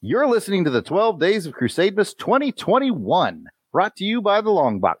You're listening to the 12 Days of Crusademas 2021, brought to you by the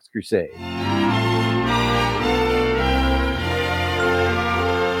Longbox Crusade.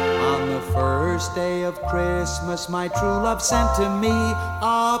 On the first day of Christmas, my true love sent to me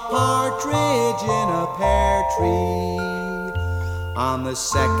a partridge in a pear tree. On the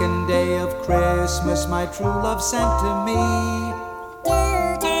second day of Christmas, my true love sent to me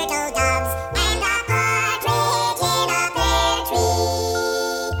two turtle doves and a partridge in a pear tree.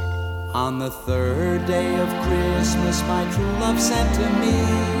 On the third day of Christmas, my true love sent to me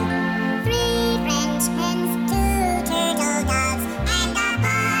three French hens, two turtle doves, and a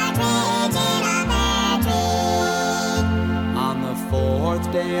partridge in a pear tree. On the fourth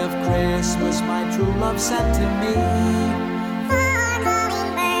day of Christmas, my true love sent to me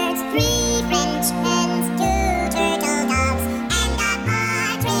three French hens, two turtle doves, and a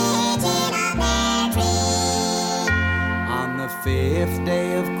partridge in a pear tree. On the fifth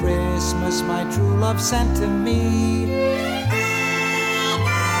day of Christmas, my true love sent to me four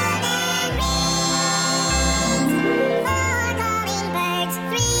golden birds,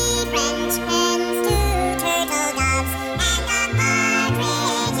 three French hens, two turtle doves, and a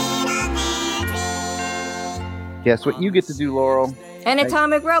partridge in a pear tree. Guess what you get to do, Laurel? An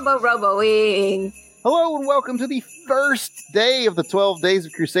atomic robo-roboing. Hello and welcome to the first day of the 12 Days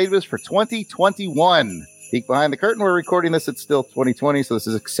of Crusademas for 2021. Peek behind the curtain, we're recording this, it's still 2020, so this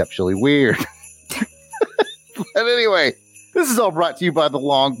is exceptionally weird. But anyway, this is all brought to you by the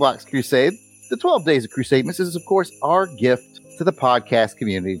Longbox Crusade. The 12 Days of Crusademas is, of course, our gift to the podcast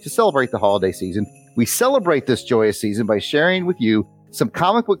community to celebrate the holiday season. We celebrate this joyous season by sharing with you some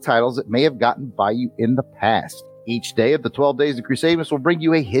comic book titles that may have gotten by you in the past. Each day of the 12 Days of Crusademas will bring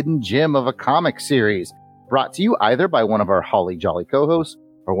you a hidden gem of a comic series, brought to you either by one of our holly jolly co-hosts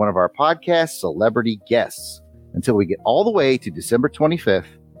or one of our podcast celebrity guests, until we get all the way to December 25th,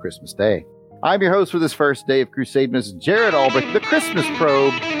 Christmas Day. I'm your host for this first day of Crusademas, Jared Albrecht, the Christmas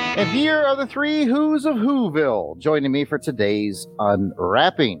Probe, and here are the three Who's of Whoville joining me for today's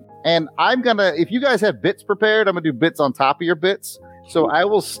unwrapping. And I'm gonna, if you guys have bits prepared, I'm gonna do bits on top of your bits. So I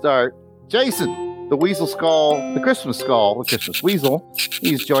will start. Jason, the Weasel Skull, the Christmas Skull, the Christmas Weasel.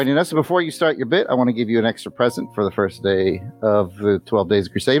 He's joining us. And before you start your bit, I want to give you an extra present for the first day of the 12 Days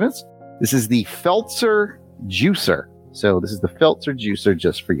of Crusademas. This is the Feltzer Juicer. So this is the Feltzer Juicer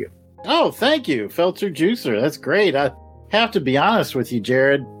just for you. Oh, thank you, Feltzer Juicer. That's great. I have to be honest with you,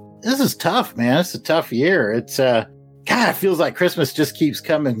 Jared. This is tough, man. It's a tough year. It's, God, it feels like Christmas just keeps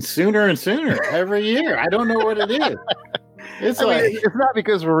coming sooner and sooner every year. I don't know what it is. It's it's not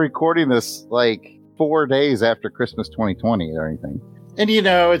because we're recording this like 4 days after Christmas 2020 or anything. And,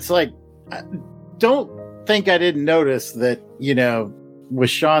 it's like, don't think I didn't notice that, with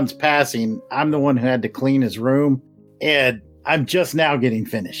Sean's passing, I'm the one who had to clean his room, and I'm just now getting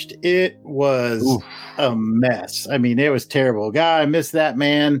finished. It was a mess. I mean, it was terrible. God, I miss that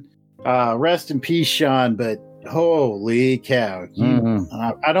man. Rest in peace, Sean, but holy cow.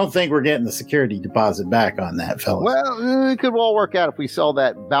 I don't think we're getting the security deposit back on that, fella. Well, it could all work out. If we sell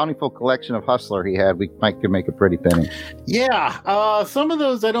that bountiful collection of Hustler he had, we could make a pretty penny. Yeah. Some of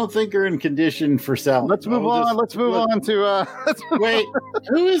those I don't think are in condition for selling. Let's move on. Let's move on to... Wait,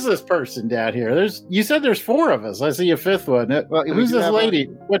 who is this person down here? You said there's four of us. I see a fifth one. Well, who's this lady?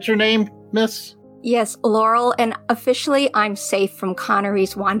 What's your name, miss? Yes, Laurel, and officially I'm safe from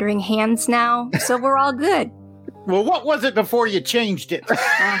Connery's wandering hands now, so we're all good. Well, what was it before you changed it?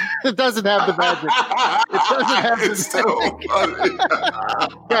 It doesn't have the magic. It doesn't have the It's so funny.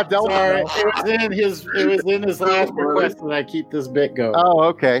 Yeah, Sorry, it was in his last request that I keep this bit going. Oh,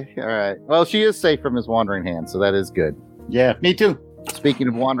 okay. All right. Well, she is safe from his wandering hands, so that is good. Yeah, me too. Speaking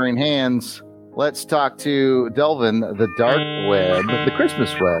of wandering hands, let's talk to Delvin, the dark web, the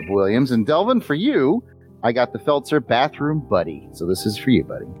Christmas web, Williams. And Delvin, for you, I got the Feltzer Bathroom Buddy. So this is for you,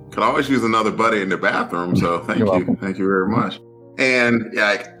 buddy. Could always use another buddy in the bathroom, so thank you. Welcome. Thank you very much. And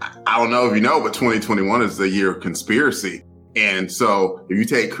I don't know if you know, but 2021 is the year of conspiracy. And so if you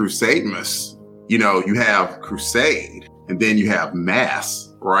take Crusademas, you have Crusade, and then you have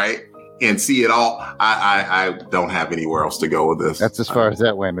Mass, right? And see it all. I don't have anywhere else to go with this. That's as far as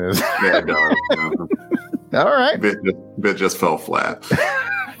that went is. Yeah, it does. All right. Bit just fell flat.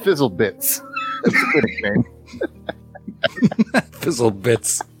 Fizzle bits. That's a good name. Fizzle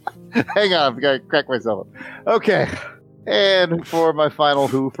bits. Hang on, I've got to crack myself up. Okay. And for my final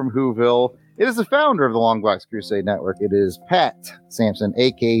Who from Whoville, it is the founder of the Longbox Crusade Network. It is Pat Sampson,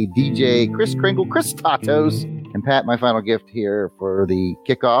 a.k.a. DJ Chris Kringle, Chris Tatos. And Pat, my final gift here for the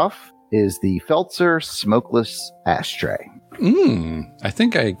kickoff is the Feltzer Smokeless Ashtray. I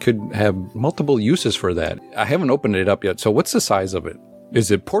think I could have multiple uses for that. I haven't opened it up yet. So what's the size of it? Is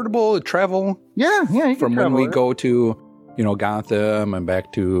it portable travel? Yeah. You can From when travel we with it. go to, Gotham and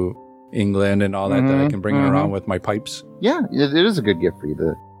back to England and all that, that I can bring it around with my pipes. Yeah, it is a good gift for you.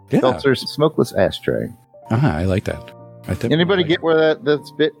 The Yeah. Seltzer's smokeless ashtray. I like that. I think Anybody get where that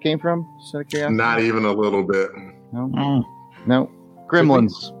spit came from? Just out of curiosity? Not even a little bit. No. No.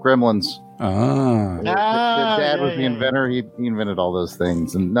 Gremlins. Ah. Their dad was the inventor. He invented all those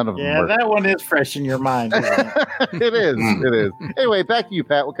things, and none of them Yeah, worked. that one is fresh in your mind. Isn't it? It is. It is. Anyway, back to you,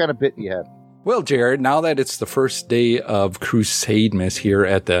 Pat. What kind of bit do you have? Well, Jared, now that it's the first day of Crusademas here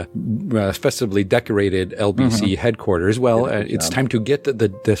at the festively decorated LBC headquarters, well, it's time to get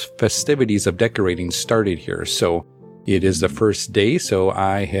the festivities of decorating started here. So it is the first day, so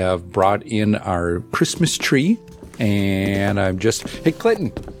I have brought in our Christmas tree, and I'm just... Hey,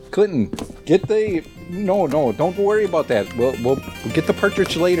 Clinton, get the... No, don't worry about that. We'll get the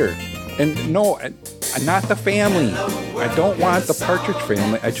partridge later. And no... Not the family. I don't want the partridge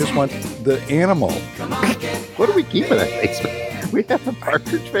family. I just want the animal. What do we keep in that basement? We have a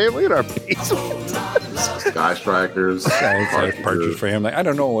partridge family in our basement. Sky Strikers. Partridge family. I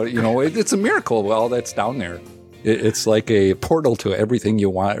don't know what, it's a miracle. All that's down there. It's like a portal to everything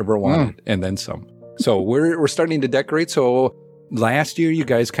you ever wanted and then some. So we're starting to decorate. So last year you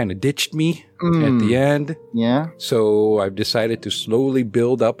guys kind of ditched me at the end. Yeah. So I've decided to slowly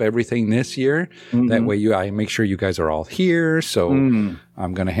build up everything this year. That way I make sure you guys are all here. So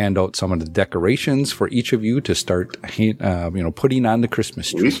I'm going to hand out some of the decorations for each of you to start, putting on the Christmas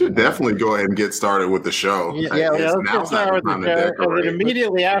tree. We should definitely go ahead and get started with the show. Yeah, It's let's now get started time with to the show. decorate. And then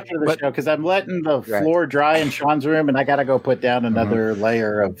immediately after the show, because I'm letting the floor dry in Sean's room, and I got to go put down another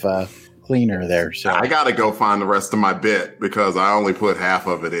layer of cleaner there. So I got to go find the rest of my bit because I only put half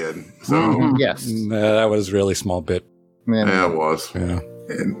of it in. So Yes. That was a really small bit. yeah, it was. Yeah.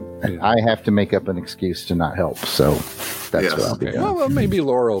 And I have to make up an excuse to not help, so that's Yes. what I'll be Okay. doing. Well, maybe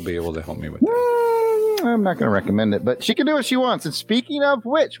Laura will be able to help me with that. I'm not going to recommend it, but she can do what she wants. And speaking of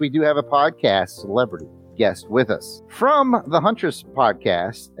which, we do have a podcast celebrity guest with us from the Huntress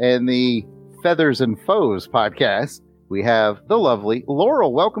podcast and the Feathers and Foes podcast. We have the lovely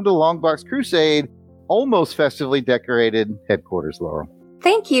Laurel. Welcome to the Longbox Crusade, almost festively decorated headquarters, Laurel.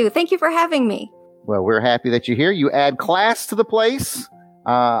 Thank you. Thank you for having me. Well, we're happy that you're here. You add class to the place.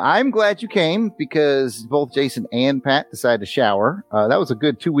 I'm glad you came because both Jason and Pat decided to shower. That was a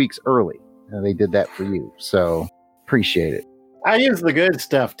good 2 weeks early. They did that for you. So appreciate it. I use the good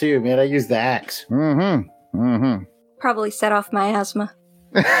stuff too, man. I use the axe. Probably set off my asthma.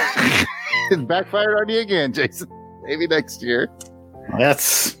 It backfired on you again, Jason. Maybe next year. That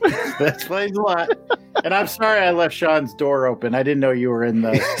explains a lot. And I'm sorry I left Sean's door open. I didn't know you were in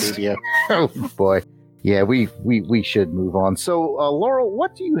the studio. Oh boy. Yeah, we should move on. So, Laurel,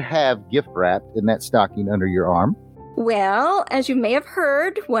 what do you have gift wrapped in that stocking under your arm? Well, as you may have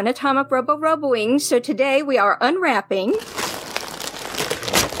heard, one Atomic Roboing, so today we are unwrapping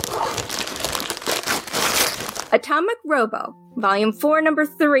Atomic Robo, Volume 4, Number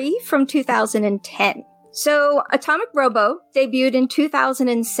 3 from 2010. So, Atomic Robo debuted in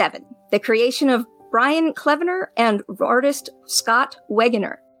 2007, the creation of Brian Klevener and artist Scott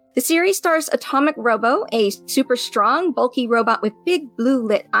Wegener. The series stars Atomic Robo, a super strong, bulky robot with big blue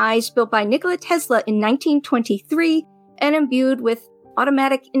lit eyes built by Nikola Tesla in 1923 and imbued with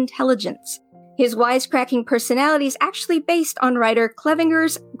automatic intelligence. His wisecracking personality is actually based on writer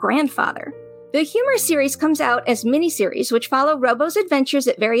Klevenger's grandfather. The humor series comes out as miniseries, which follow Robo's adventures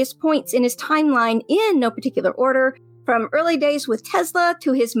at various points in his timeline in no particular order, from early days with Tesla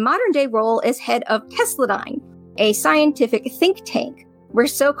to his modern-day role as head of Tesladyne, a scientific think tank, where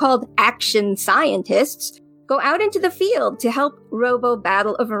so-called action scientists go out into the field to help Robo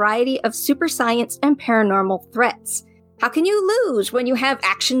battle a variety of super science and paranormal threats. How can you lose when you have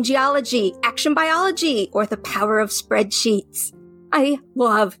action geology, action biology, or the power of spreadsheets? I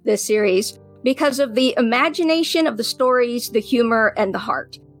love this series because of the imagination of the stories, the humor, and the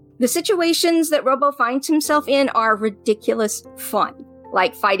heart. The situations that Robo finds himself in are ridiculous fun,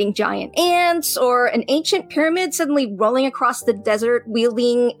 like fighting giant ants or an ancient pyramid suddenly rolling across the desert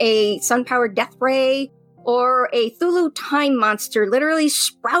wielding a sun-powered death ray, or a Thulu time monster literally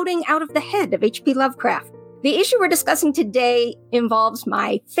sprouting out of the head of H.P. Lovecraft. The issue we're discussing today involves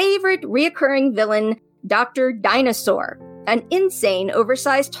my favorite reoccurring villain, Dr. Dinosaur, an insane,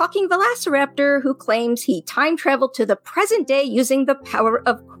 oversized talking velociraptor who claims he time traveled to the present day using the power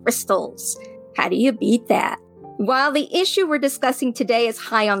of crystals. How do you beat that? While the issue we're discussing today is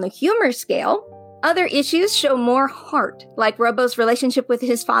high on the humor scale, other issues show more heart, like Robo's relationship with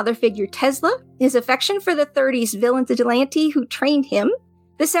his father figure Tesla, his affection for the 30s villain vigilante who trained him,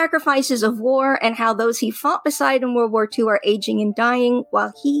 the sacrifices of war, and how those he fought beside in World War II are aging and dying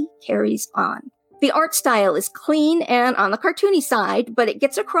while he carries on. The art style is clean and on the cartoony side, but it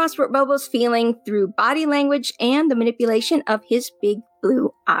gets across what Robo's feeling through body language and the manipulation of his big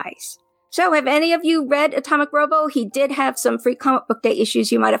blue eyes. So, have any of you read Atomic Robo? He did have some free comic book day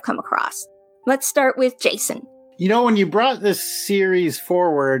issues you might have come across. Let's start with Jason. You know, when you brought this series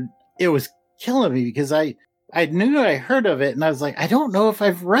forward, it was killing me because I knew I heard of it and I was like, I don't know if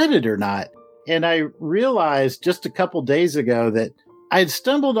I've read it or not. And I realized just a couple days ago that I had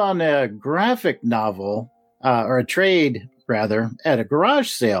stumbled on a graphic novel, or a trade rather, at a garage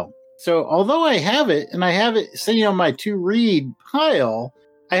sale. So although I have it and I have it sitting on my to read pile,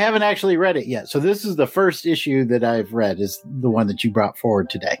 I haven't actually read it yet. So this is the first issue that I've read, is the one that you brought forward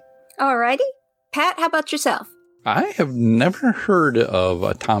today. Alrighty. Pat, how about yourself? I have never heard of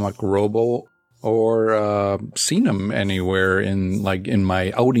Atomic Robo or seen him anywhere in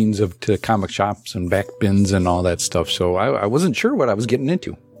my outings to comic shops and back bins and all that stuff. So I wasn't sure what I was getting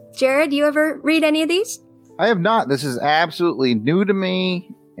into. Jared, you ever read any of these? I have not. This is absolutely new to me.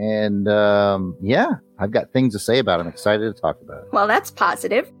 And yeah, I've got things to say about it. I'm excited to talk about it. Well, that's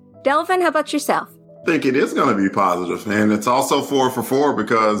positive. Delvin, how about yourself? I think it is going to be positive. And it's also 4 for 4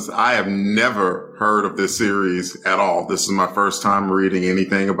 because I have never heard of this series at all. This is my first time reading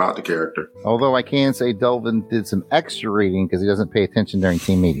anything about the character. Although I can say Delvin did some extra reading because he doesn't pay attention during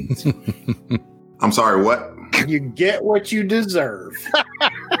team meetings. I'm sorry, what? You get what you deserve.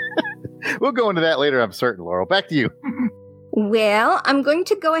 We'll go into that later, I'm certain, Laurel. Back to you. Well, I'm going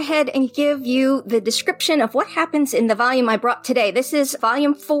to go ahead and give you the description of what happens in the volume I brought today. This is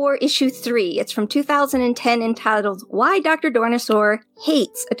Volume 4, Issue 3. It's from 2010, entitled Why Dr. Dinosaur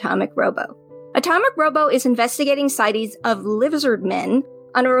Hates Atomic Robo. Atomic Robo is investigating sightings of lizard men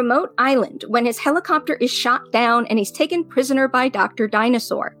on a remote island when his helicopter is shot down and he's taken prisoner by Dr.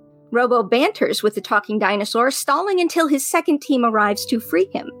 Dinosaur. Robo banters with the talking dinosaur, stalling until his second team arrives to free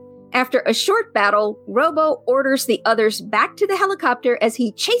him. After a short battle, Robo orders the others back to the helicopter as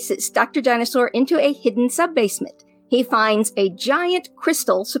he chases Dr. Dinosaur into a hidden subbasement. He finds a giant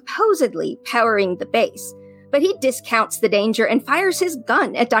crystal supposedly powering the base, but he discounts the danger and fires his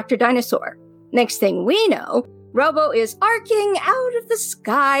gun at Dr. Dinosaur. Next thing we know, Robo is arcing out of the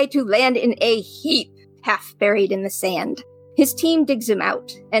sky to land in a heap, half buried in the sand. His team digs him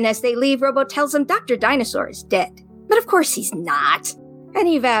out, and as they leave, Robo tells them Dr. Dinosaur is dead. But of course he's not. And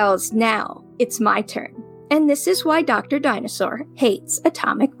he vows, now it's my turn. And this is why Dr. Dinosaur hates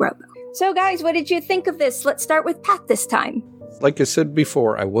Atomic Robo. So guys, what did you think of this? Let's start with Pat this time. Like I said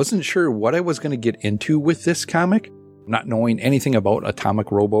before, I wasn't sure what I was going to get into with this comic, not knowing anything about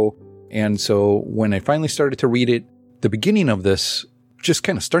Atomic Robo. And so when I finally started to read it, the beginning of this just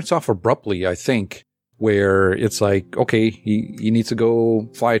kind of starts off abruptly, I think, where it's like, okay, he needs to go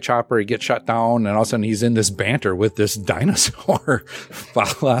fly a chopper, he gets shot down, and all of a sudden he's in this banter with this dinosaur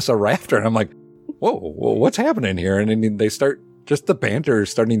velociraptor. And I'm like, whoa, what's happening here? And then they start, just the banter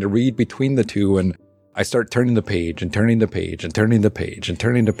starting to read between the two, and I start turning the page and turning the page and turning the page and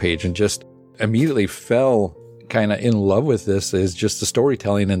turning the page, and just immediately fell kind of in love with this as just the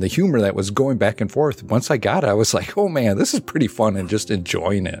storytelling and the humor that was going back and forth. Once I got it, I was like, oh man, this is pretty fun, and just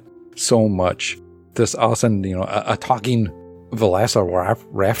enjoying it so much. This all of a sudden, a talking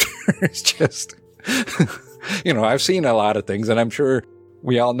velociraptor is just, I've seen a lot of things, and I'm sure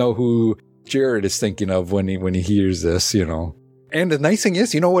we all know who Jared is thinking of when he hears this, And the nice thing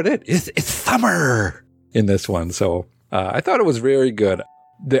is, you know what it's Thummer in this one. So I thought it was very good.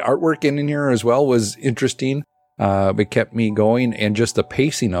 The artwork in here as well was interesting. It kept me going, and just the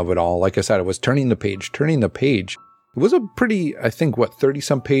pacing of it all. Like I said, I was turning the page. It was a pretty, I think,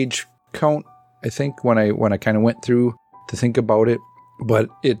 30-some page count, I think, when I kind of went through to think about it. But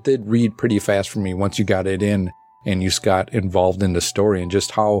it did read pretty fast for me once you got it in and you got involved in the story, and just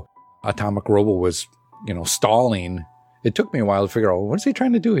how Atomic Robo was, stalling. It took me a while to figure out, what is he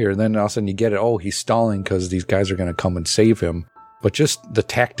trying to do here? And then all of a sudden you get it, he's stalling because these guys are going to come and save him. But just the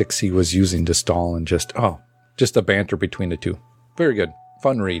tactics he was using to stall, and just the banter between the two. Very good.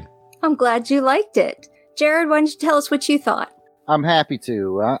 Fun read. I'm glad you liked it. Jared, why don't you tell us what you thought? I'm happy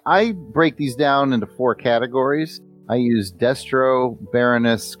to. I break these down into 4 categories. I use Destro,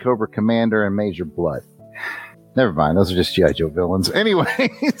 Baroness, Cobra Commander, and Major Blood. Never mind. Those are just G.I. Joe villains.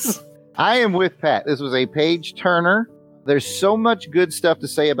 Anyways, I am with Pat. This was a page turner. There's so much good stuff to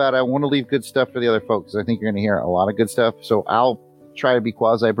say about it. I want to leave good stuff for the other folks. I think you're going to hear a lot of good stuff. So I'll try to be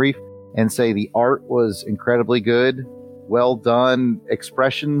quasi-brief and say the art was incredibly good. Well done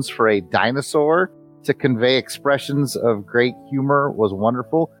expressions for a dinosaur to convey expressions of great humor was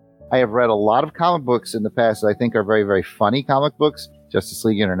wonderful. I have read a lot of comic books in the past that I think are very, very funny comic books. Justice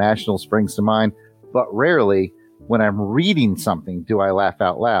League International springs to mind, but rarely when I'm reading something do I laugh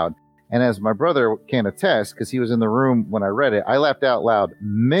out loud. And as my brother can attest, because he was in the room when I read it, I laughed out loud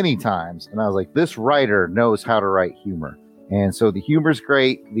many times. And I was like, this writer knows how to write humor. And so the humor's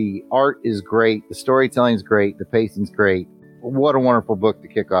great. The art is great. The storytelling's great. The pacing's great. What a wonderful book to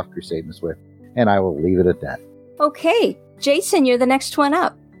kick off Crusademus with. And I will leave it at that. Okay. Jason, you're the next one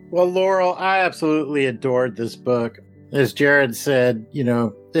up. Well, Laurel, I absolutely adored this book. As Jared said,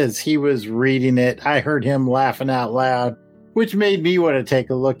 as he was reading it, I heard him laughing out loud, which made me want to take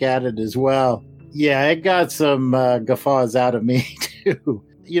a look at it as well. Yeah, it got some guffaws out of me, too.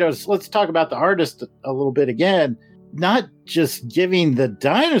 So let's talk about the artist a little bit again. Not just giving the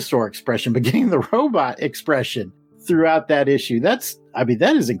dinosaur expression, but getting the robot expression throughout that issue. That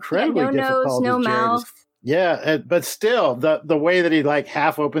is incredibly difficult. No mouth. Yeah, but still, the way that he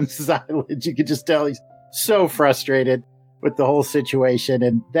half opens his eyelids, you could just tell he's so frustrated with the whole situation,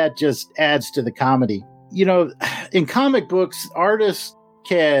 and that just adds to the comedy. In comic books, artists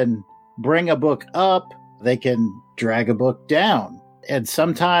can bring a book up, they can drag a book down, and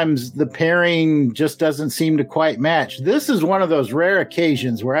sometimes the pairing just doesn't seem to quite match. This is one of those rare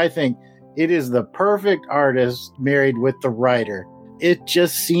occasions where I think it is the perfect artist married with the writer. It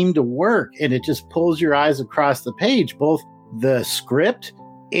just seemed to work, and it just pulls your eyes across the page, both the script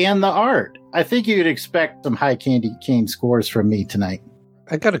and the art. I think you could expect some high candy cane scores from me tonight.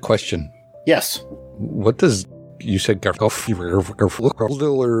 I got a question. Yes. What does you said? Guffawed.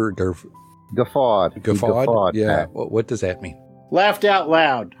 Guffawed. Yeah. Pat. What does that mean? Laughed out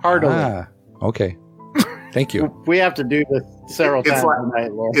loud, heartily. Okay. Thank you. We have to do this several times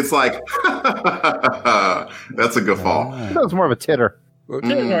tonight, Laura. It's like, that's a guffaw. That was more of a titter. No,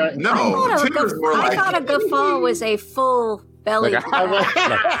 I titter's more like. thought a guffaw was a full belly. Like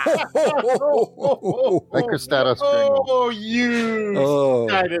Cristado Spring. Oh, you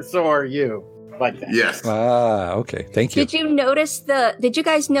dinosaur, you. Like that. Yes. Okay. Thank you. Did you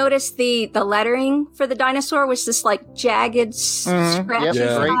guys notice the lettering for the dinosaur was this jagged scratchy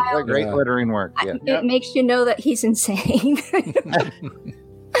style? Great lettering work. Yeah. It makes you know that he's insane.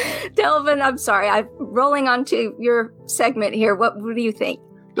 Delvin, I'm sorry. I'm rolling onto your segment here. What do you think?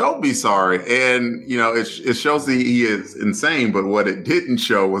 Don't be sorry. And, it shows that he is insane, but what it didn't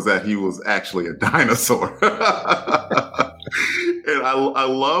show was that he was actually a dinosaur. And I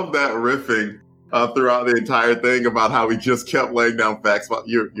love that riffing throughout the entire thing about how he just kept laying down facts about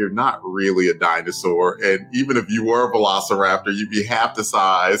you're not really a dinosaur. And even if you were a velociraptor, you'd be half the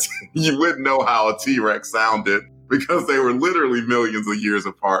size. You wouldn't know how a T-Rex sounded because they were literally millions of years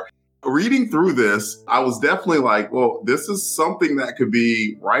apart. Reading through this, I was definitely like, well, this is something that could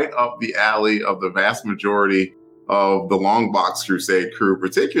be right up the alley of the vast majority of the Longbox Crusade crew,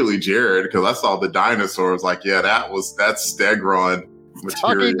 particularly Jared, because I saw the dinosaurs like, yeah, that's Stegron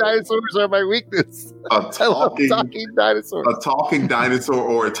material. Talking dinosaurs are my weakness. I love talking dinosaurs. A talking dinosaur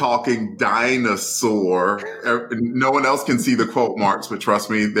or a talking dinosaur. No one else can see the quote marks, but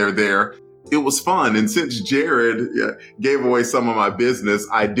trust me, they're there. It was fun. And since Jared gave away some of my business,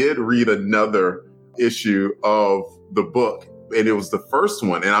 I did read another issue of the book. And it was the first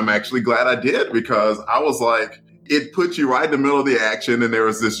one. And I'm actually glad I did, because I was like, it put you right in the middle of the action. And there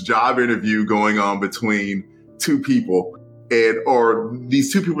was this job interview going on between two people. Or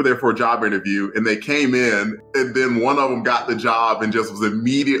these two people there for a job interview, and they came in, and then one of them got the job and just was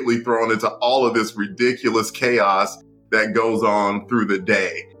immediately thrown into all of this ridiculous chaos that goes on through the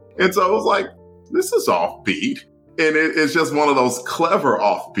day. And so I was like, this is offbeat. And it's just one of those clever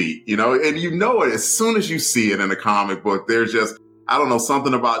offbeat, and it as soon as you see it in a comic book. There's just, I don't know,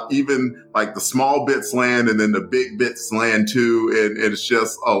 something about even like the small bits land and then the big bits land too. And it's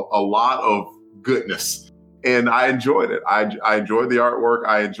just a lot of goodness. And I enjoyed it. I enjoyed the artwork.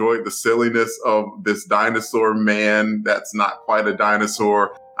 I enjoyed the silliness of this dinosaur man that's not quite a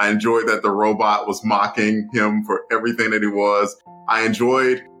dinosaur. I enjoyed that the robot was mocking him for everything that he was. I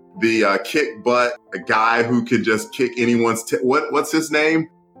enjoyed the kick butt, a guy who could just kick anyone's what's his name?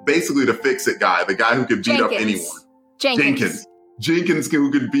 Basically the fix-it guy, the guy who could beat up anyone. Jenkins,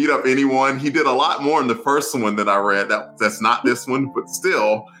 who could beat up anyone. He did a lot more in the first one that I read. That's not this one, but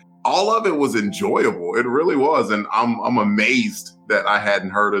still, all of it was enjoyable. It really was. And I'm amazed that I hadn't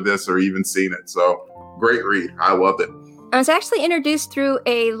heard of this or even seen it. So great read. I loved it. I was actually introduced through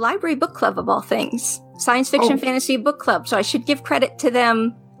a library book club of all things, science fiction fantasy book club. So I should give credit to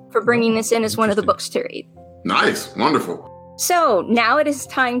them for bringing this in as one of the books to read. Nice. Wonderful. So now it is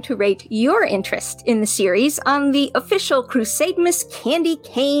time to rate your interest in the series on the official Crusademus Candy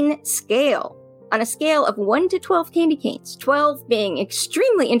Cane scale. On a scale of 1 to 12 candy canes, 12 being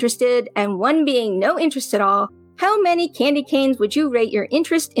extremely interested and 1 being no interest at all, how many candy canes would you rate your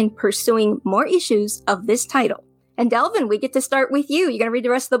interest in pursuing more issues of this title? And Delvin, we get to start with you. You going to read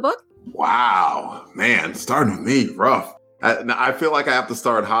the rest of the book? Wow, man, starting with me, rough. I feel like I have to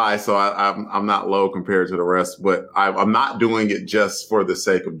start high, so I'm not low compared to the rest, but I'm not doing it just for the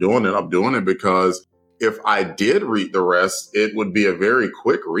sake of doing it. I'm doing it because if I did read the rest, it would be a very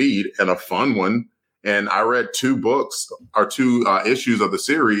quick read and a fun one. And I read 2 books or 2 issues of the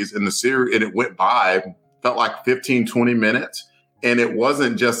series, and it went by, felt like 15, 20 minutes. And it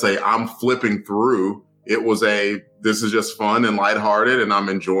wasn't just I'm flipping through. It was this is just fun and lighthearted, and I'm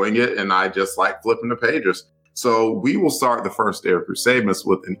enjoying it. And I just like flipping the pages. So we will start the first day of Crusademas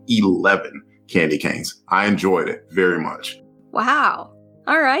with an 11 candy canes. I enjoyed it very much. Wow.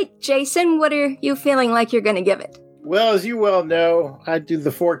 All right, Jason, what are you feeling like you're going to give it? Well, as you well know, I do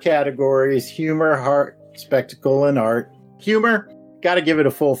the 4 categories: humor, heart, spectacle, and art. Humor, got to give it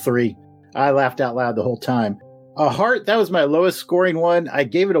a full 3. I laughed out loud the whole time. Heart, that was my lowest scoring one. I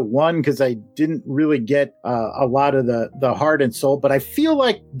gave it a 1 because I didn't really get a lot of the heart and soul, but I feel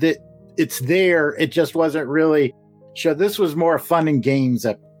like that it's there. It just wasn't really sure. This was more fun and games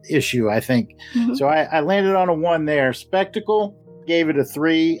issue, I think. Mm-hmm. So I landed on a 1 there. Spectacle, gave it a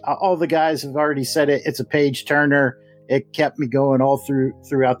 3. All the guys have already said it. It's a page turner. It kept me going all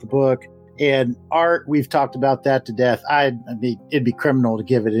throughout the book. And art, we've talked about that to death. It'd be criminal to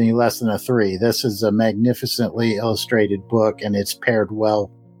give it any less than a 3. This is a magnificently illustrated book, and it's paired well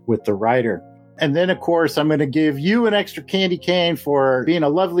with the writer. And then, of course, I'm going to give you an extra candy cane for being a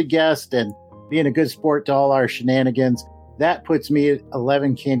lovely guest and being a good sport to all our shenanigans. That puts me at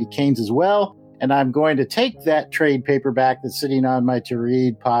 11 candy canes as well. And I'm going to take that trade paperback that's sitting on my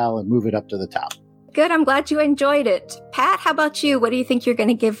to-read pile and move it up to the top. Good. I'm glad you enjoyed it. Pat, how about you? What do you think you're going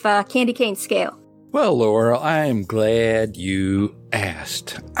to give Candy Cane scale? Well, Laura, I'm glad you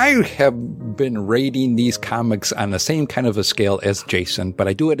asked. I have been rating these comics on the same kind of a scale as Jason, but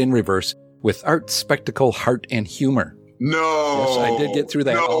I do it in reverse with art, spectacle, heart, and humor. No. Yes, I did get through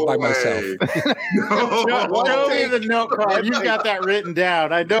that all by myself. Show me the note card. You got that written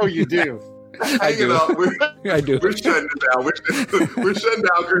down. I know you do. I do. I do. We're shutting it down. We're shutting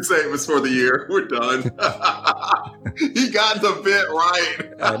down Crusademas for the year. We're done. He got the bit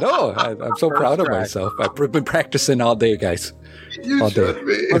right. I know. I'm so proud of myself. I've been practicing all day, guys. You should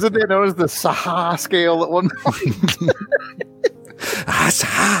be. Wasn't there known as the Saha scale at one point?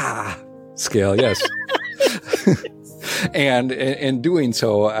 Saha scale, yes. And in doing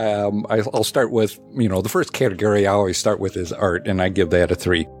so, I'll start with, the first category I always start with is art, and I give that a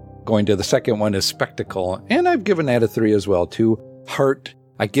 3. Going to the second one is spectacle, and I've given that a 3 as well, too. Heart,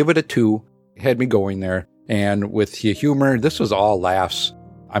 I give it a 2. Had me going there. And with the humor, this was all laughs.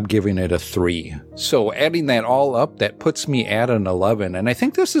 I'm giving it a 3. So adding that all up, that puts me at an 11. And I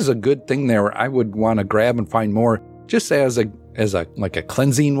think this is a good thing there. I would want to grab and find more, just as a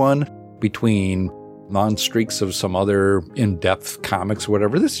cleansing one between non-streaks of some other in-depth comics or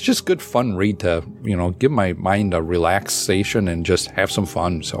whatever. This is just good fun read to, give my mind a relaxation and just have some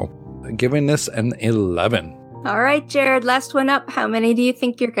fun. So giving this an 11. All right, Jared, last one up. How many do you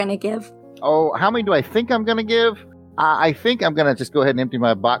think you're going to give? Oh, how many do I think I'm going to give? I think I'm going to just go ahead and empty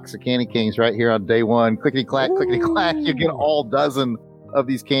my box of candy canes right here on day 1. Clickety-clack, clickety-clack. You get all dozen of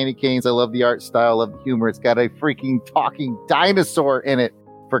these candy canes. I love the art style, love the humor. It's got a freaking talking dinosaur in it.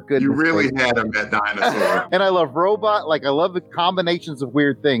 For goodness you really sake. had him at dinosaur. And I love robot. I love the combinations of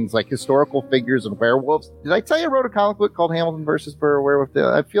weird things, like historical figures and werewolves. Did I tell you I wrote a comic book called Hamilton versus Burr Werewolf?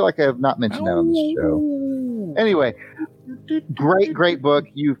 I feel like I have not mentioned that on this show. Anyway, great book.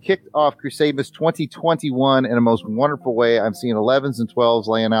 You've kicked off Crusademas 2021 in a most wonderful way. I'm seeing 11s and 12s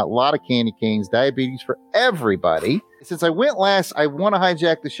laying out a lot of candy canes, diabetes for everybody. Since I went last, I want to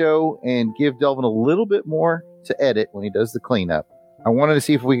hijack the show and give Delvin a little bit more to edit when he does the cleanup. I wanted to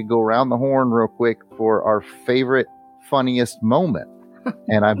see if we could go around the horn real quick for our favorite, funniest moment.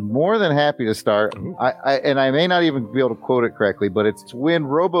 And I'm more than happy to start. I may not even be able to quote it correctly, but it's when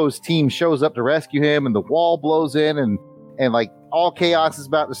Robo's team shows up to rescue him and the wall blows in and all chaos is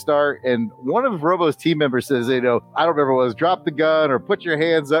about to start. And one of Robo's team members says, I don't remember what it was, drop the gun or put your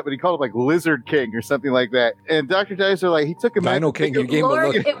hands up. And he called him Lizard King or something like that. And Dr. Dinosaur, he took him Dino King, you gave him a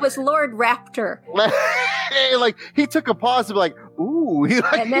look. It was Lord Raptor. He took a pause and ooh.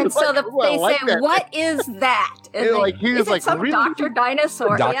 And then they say, that. What is that? And he was some really? Dr.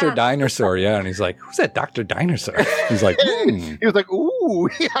 Dinosaur. Dr. Dinosaur, yeah. And he's like, who's that Dr. Dinosaur? He's like, He was like, ooh,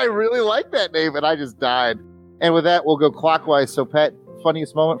 I really like that name. And I just died. And with that, we'll go clockwise. So, Pat,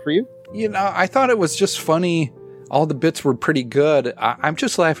 funniest moment for you? I thought it was just funny. All the bits were pretty good. I'm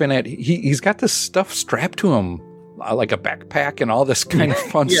just laughing at he's got this stuff strapped to him like a backpack and all this kind of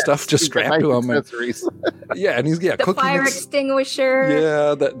fun stuff just strapped to him. Accessories. Yeah, and he's The cooking fire extinguisher.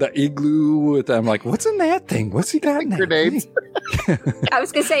 Yeah, the igloo with. I'm like, what's in that thing? What's he got in that Grenades. I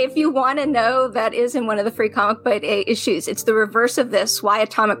was going to say, if you want to know, that is in one of the free comic book issues. It's the reverse of this, Why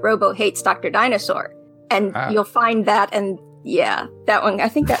Atomic Robo Hates Dr. Dinosaur. And you'll find that, and yeah, that one, I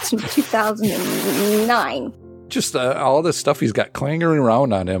think that's from 2009. Just all this stuff he's got clanging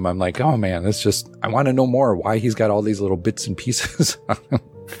around on him. I'm like, oh man, it's just, I want to know more why he's got all these little bits and pieces on him.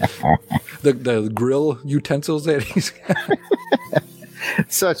 the grill utensils that he's got.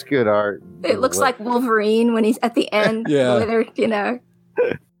 Such good art. It looks like Wolverine when he's at the end. Yeah.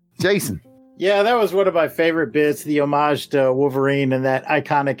 Jason. Yeah, that was one of my favorite bits, the homage to Wolverine and that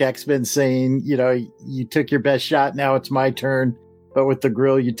iconic X-Men saying, you took your best shot, now it's my turn. But with the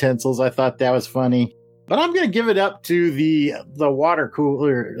grill utensils, I thought that was funny. But I'm going to give it up to the water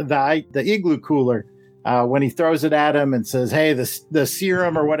cooler, the igloo cooler, when he throws it at him and says, hey, the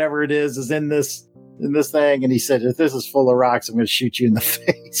serum or whatever it is in this thing. And he said, if this is full of rocks, I'm going to shoot you in the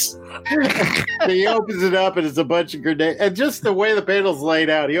face. So he opens it up and it's a bunch of grenades. And just the way the panel's laid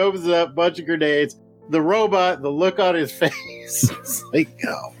out, he opens it up, bunch of grenades. The robot, the look on his face, it's like,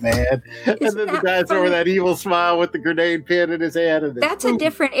 oh man. And then the guy's over that evil smile with the grenade pin in his hand. And that's a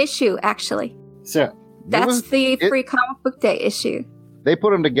different issue, actually. So that's the free comic book day issue. They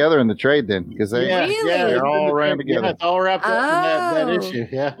put them together in the trade then, because they're all ran together. Yeah, it's all wrapped up in that issue.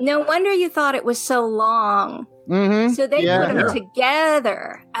 Yeah. No wonder you thought it was so long. Mm-hmm. So they put them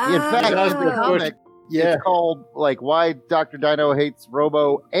together. In fact, it's called like Why Dr. Dino Hates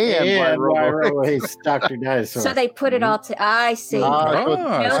Robo and Why Robo Hates Dr. Dinosaur. So they put it all I see. So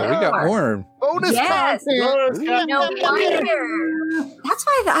we got more bonus content. No wonder. That's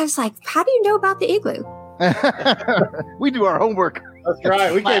why I was like, how do you know about the igloo? We do our homework. That's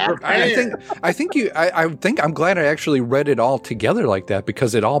right. We get prepared. I think I'm glad I actually read it all together like that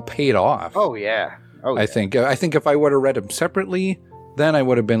because it all paid off. Oh yeah. I think if I would have read them separately, then I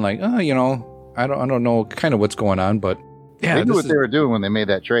would have been like, I don't know kind of what's going on, but yeah, they knew what they were doing when they made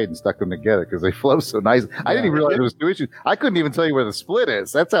that trade and stuck them together because they flow so nice. I didn't even realize it was 2 issues. I couldn't even tell you where the split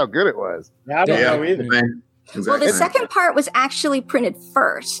is. That's how good it was. I don't know either. Exactly. Well, the second part was actually printed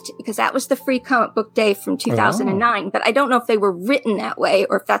first because that was the free comic book day from 2009. But I don't know if they were written that way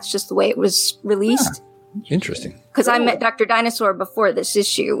or if that's just the way it was released. Interesting. Because I met Dr. Dinosaur before this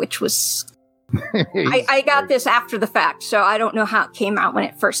issue, which was... I got this after the fact, so I don't know how it came out when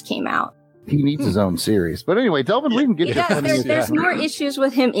it first came out. He needs his own series. But anyway, Delvin, we can get to there's more issues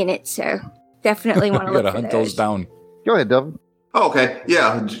with him in it, so definitely want to look for hunt those down. Go ahead, Delvin. Okay,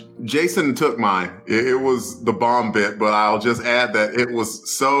 yeah, Jason took mine. It was the bomb bit, but I'll just add that it was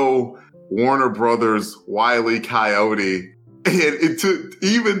so Warner Brothers Wile E. Coyote. And it took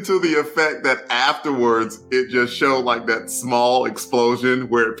even to the effect that afterwards it just showed like that small explosion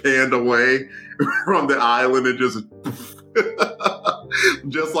where it panned away from the island and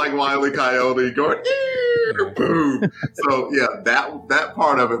just like Wile E. Coyote going boom. So yeah, that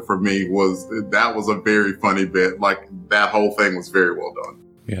part of it for me was a very funny bit. Like that whole thing was very well done.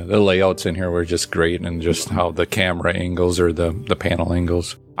 Yeah, the layouts in here were just great, and just how the camera angles or the panel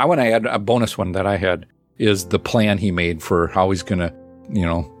angles. I want to add a bonus one that I had is the plan he made for how he's gonna,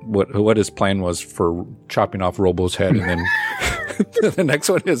 what his plan was for chopping off Robo's head, and then the next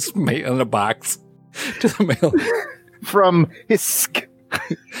one is in a box to the mail from his.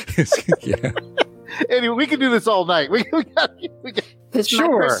 Yeah. Anyway, we can do this all night. We got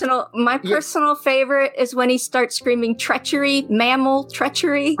sure. My personal favorite is when he starts screaming treachery, mammal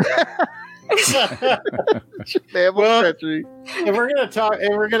treachery. Treachery. If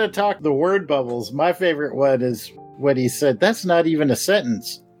we're gonna talk the word bubbles, my favorite one is when he said, "That's not even a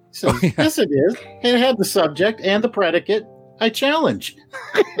sentence." He said, "Yes, it is. It had the subject and the predicate. I challenge."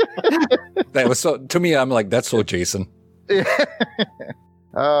 That was so. To me, I'm like, that's so Jason.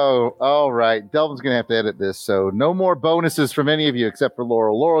 Oh, all right. Delvin's going to have to edit this, so no more bonuses from any of you except for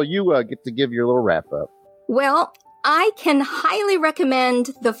Laurel. Laurel, you get to give your little wrap-up. Well, I can highly recommend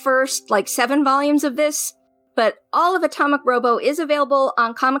the first, 7 volumes of this, but all of Atomic Robo is available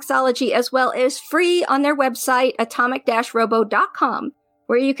on Comixology as well as free on their website, atomic-robo.com,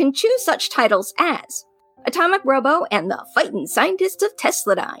 where you can choose such titles as Atomic Robo and the Fightin' Scientists of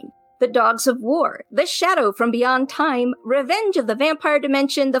Tesladyne, The Dogs of War, The Shadow from Beyond Time, Revenge of the Vampire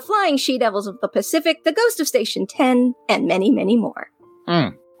Dimension, The Flying She-Devils of the Pacific, The Ghost of Station 10, and many, many more.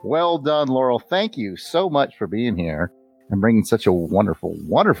 Well done, Laurel. Thank you so much for being here and bringing such a wonderful,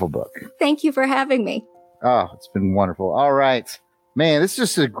 wonderful book. Thank you for having me. Oh, it's been wonderful. All right. Man, this is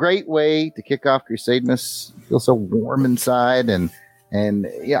just a great way to kick off Crusademas. I feel so warm inside, and And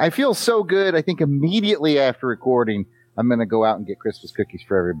yeah, I feel so good. I think immediately after recording, I'm going to go out and get Christmas cookies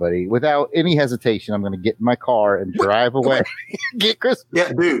for everybody without any hesitation. I'm going to get in my car and drive away. Get Christmas.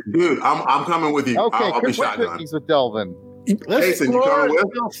 Yeah, dude, I'm coming with you. Okay, I'll be Christmas shotgun. cookies with Delvin. Jason, you coming with?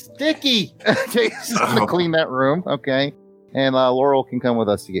 Still sticky. Jason's going to clean that room. Okay. And Laurel can come with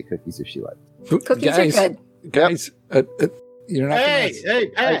us to get cookies if she likes. Cookies are good. Guys, you're not. Hey,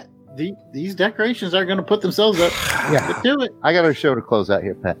 Pat. These decorations are going to put themselves up. Yeah. Do it. I got a show to close out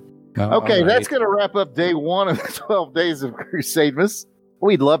here, Pat. Okay, that's going to wrap up day 1 of the 12 days of Crusademas.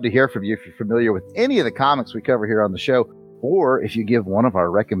 We'd love to hear from you if you're familiar with any of the comics we cover here on the show, or if you give one of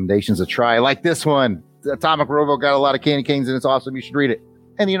our recommendations a try, like this one. Atomic Robo got a lot of candy canes and it's awesome. You should read it.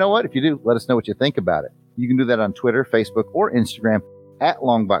 And you know what? If you do, let us know what you think about it. You can do that on Twitter, Facebook, or Instagram at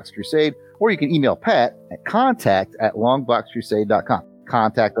Longbox Crusade, or you can email Pat at contact@longboxcrusade.com.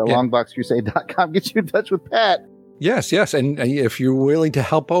 Contact@longboxcrusade.com. Get you in touch with Pat. Yes. And if you're willing to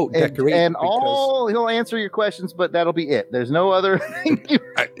help out, decorate. And he'll answer your questions, but that'll be it. There's no other thing.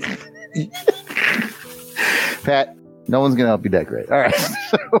 Pat, no one's going to help you decorate. All right.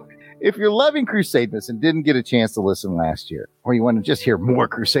 So if you're loving Crusademas and didn't get a chance to listen last year, or you want to just hear more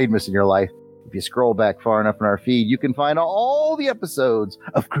Crusademas in your life, if you scroll back far enough in our feed, you can find all the episodes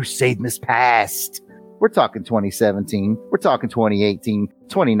of Crusademas past. We're talking 2017. We're talking 2018,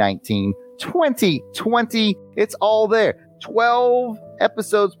 2019, 2020. It's all there. 12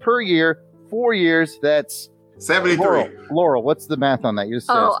 episodes per year, 4 years. That's 73. Laurel, what's the math on that? You just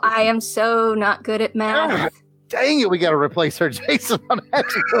I am so not good at math. Dang it, we got to replace her Jason on that.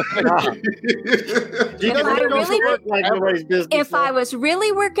 If I was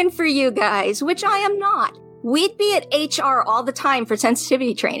really working for you guys, which I am not, we'd be at HR all the time for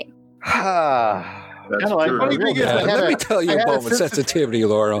sensitivity training. That's true. Let me tell you about my sensitivity,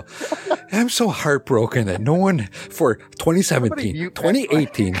 Laurel. I'm so heartbroken that no one for 2017,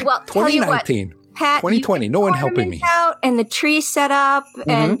 2018, 2019, Pat, 2020, no one helping me. Out and the tree set up,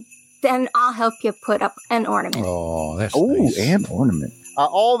 and then I'll help you put up an ornament. Oh, that's nice. An ornament.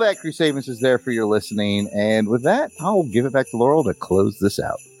 All that Crusademas is there for your listening. And with that, I'll give it back to Laurel to close this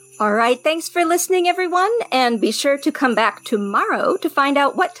out. All right, thanks for listening, everyone, and be sure to come back tomorrow to find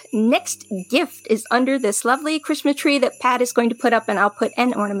out what next gift is under this lovely Christmas tree that Pat is going to put up and I'll put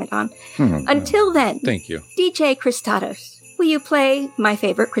an ornament on. Until then, thank you. DJ Christados, will you play my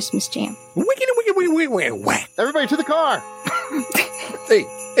favorite Christmas jam? Everybody to the car. Hey.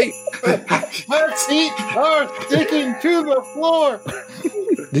 My feet are sticking to the floor.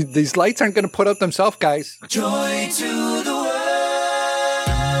 These lights aren't going to put up themselves, guys. Joy to the world.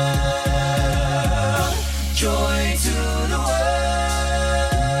 Joy to the world.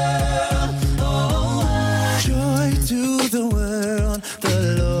 Oh, joy to the world.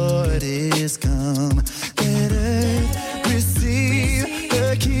 The Lord is come. Let earth receive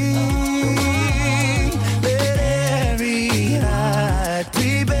the King. Let every heart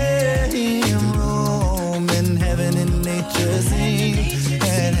prepare him room. And heaven and nature sing.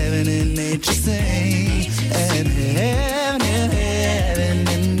 And heaven and nature sing. And heaven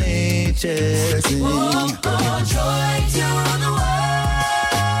and nature sing. Joy to the world.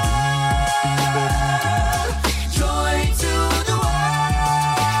 Joy to the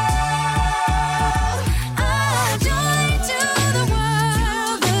world. Joy to the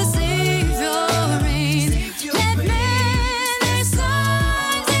world. The Savior reigns. Let men their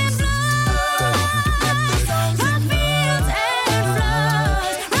songs in blood. Rock fields and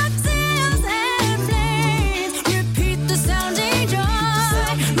floods. Rock sails and flames. Repeat the sounding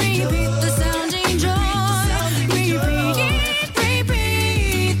joy. Repeat the sounding joy.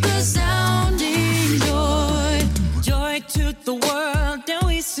 Repeat the sounding joy. Joy to the world, and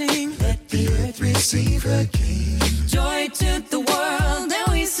we sing. Let the earth receive her King. Joy to the world,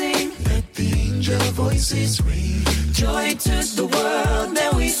 and we sing. Let the angel voices ring. Joy to the world,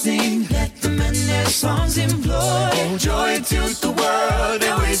 and we sing. Let the men their songs employ. Joy to the world,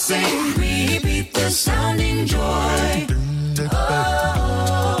 and we sing. Repeat the sounding joy.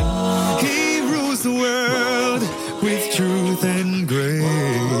 Oh, he rules the world with truth and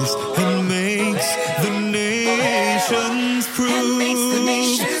grace, and makes the nations prove. And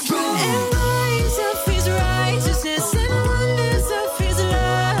wonders of his righteousness, and wonders of his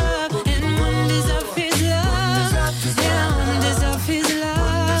love, and wonders of his love, and wonders of his love,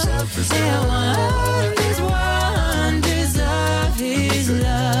 and wonders of his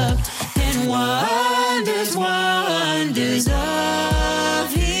love, and wonders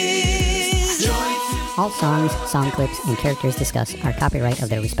of his joy. All songs, song clips, and characters discussed are copyright of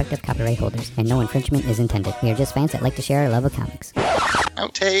their respective copyright holders, and no infringement is intended. We are just fans that like to share our love of comics.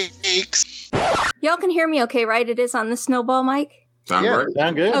 Outtakes. Y'all can hear me okay, right? It is on the snowball mic? Sound Yeah. great?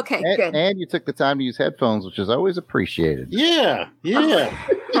 Sound good? Okay, good. And you took the time to use headphones, which is always appreciated. Yeah.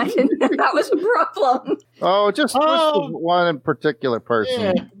 I didn't know that was a problem. Oh, just Oh. with one particular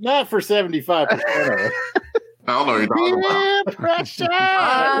person. Yeah. Not for 75% of it. I don't know what you're talking about. Yeah, pressure.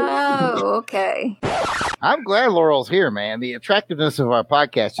 Oh, okay. I'm glad Laurel's here, man. The attractiveness of our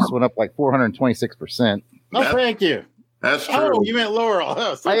podcast just went up like 426%. Oh, thank you. That's true. Oh, you meant Laurel.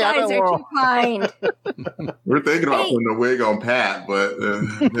 Oh, You sorry. Hey, I guys know are Laurel. too kind. We're thinking about Hey. putting a wig on Pat, but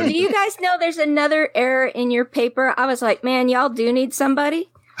Do you guys know there's another error in your paper? I was like, man, y'all do need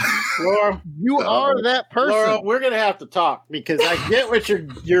somebody. Laurel, You are that person. Laurel, we're gonna have to talk because I get what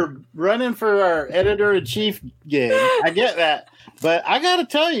you're running for our editor-in-chief gig. I get that, but I got to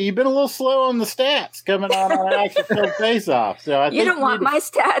tell you've been a little slow on the stats coming on our Action Film Face-Off. So I You think don't want my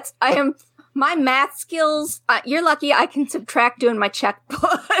stats. My math skills, you're lucky I can subtract doing my checkbook.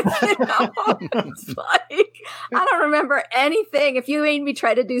 You know? It's like, I don't remember anything. If you made me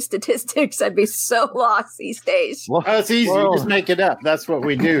try to do statistics, I'd be so lost these days. Oh, it's easy. You Laurel. just make it up. That's what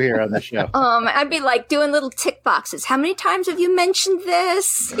we do here on the show. I'd be like doing little tick boxes. How many times have you mentioned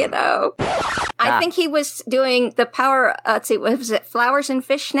this? You know, I think he was doing the power. Let's see, what was it? Flowers and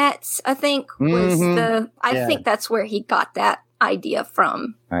fishnets. I think was Yeah. think that's where he got that idea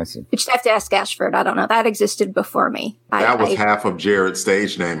from. I see. Which I have to ask Ashford. I don't know. That existed before me. that was half of Jared's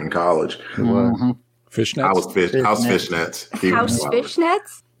stage name in college. Mhm. Fishnets? I was fishnets. He House was flowers.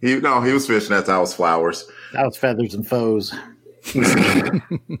 fishnets. He was fishnets. I was flowers. That was feathers and foes.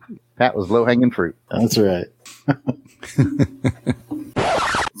 That was low hanging fruit. That's right.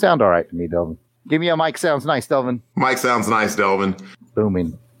 Sound all right to me, Delvin. Give me a mic. Sounds nice, Delvin. Mike sounds nice, Delvin.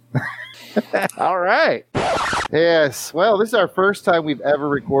 Booming. All right. Yes. Well, this is our first time we've ever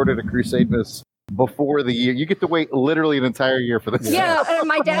recorded a Crusademas before the year. You get to wait literally an entire year for this. Yeah,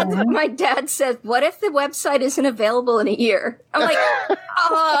 my dad said, "What if the website isn't available in a year?" I'm like,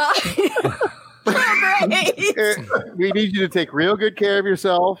 great. We need you to take real good care of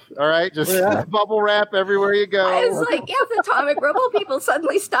yourself. All right. Just bubble wrap everywhere you go. I was like, if the Atomic Robo people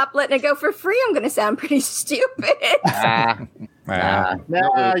suddenly stop letting it go for free, I'm going to sound pretty stupid.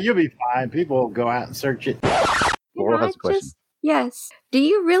 Nah, you'll be fine. People will go out and search it. Laurel has a question. Yes. Do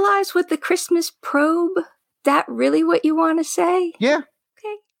you realize with the Christmas probe, that really what you want to say? Yeah.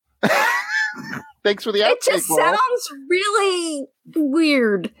 Okay. Thanks for the It outtake, just Laurel. sounds really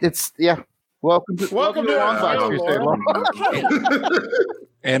weird. It's Welcome to Welcome to Long our Box show, Crusade. Laurel. Okay.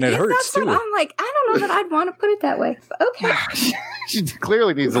 And it If hurts that's what too. I'm like, I don't know that I'd want to put it that way. But okay. She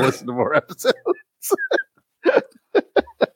clearly needs to listen to more episodes.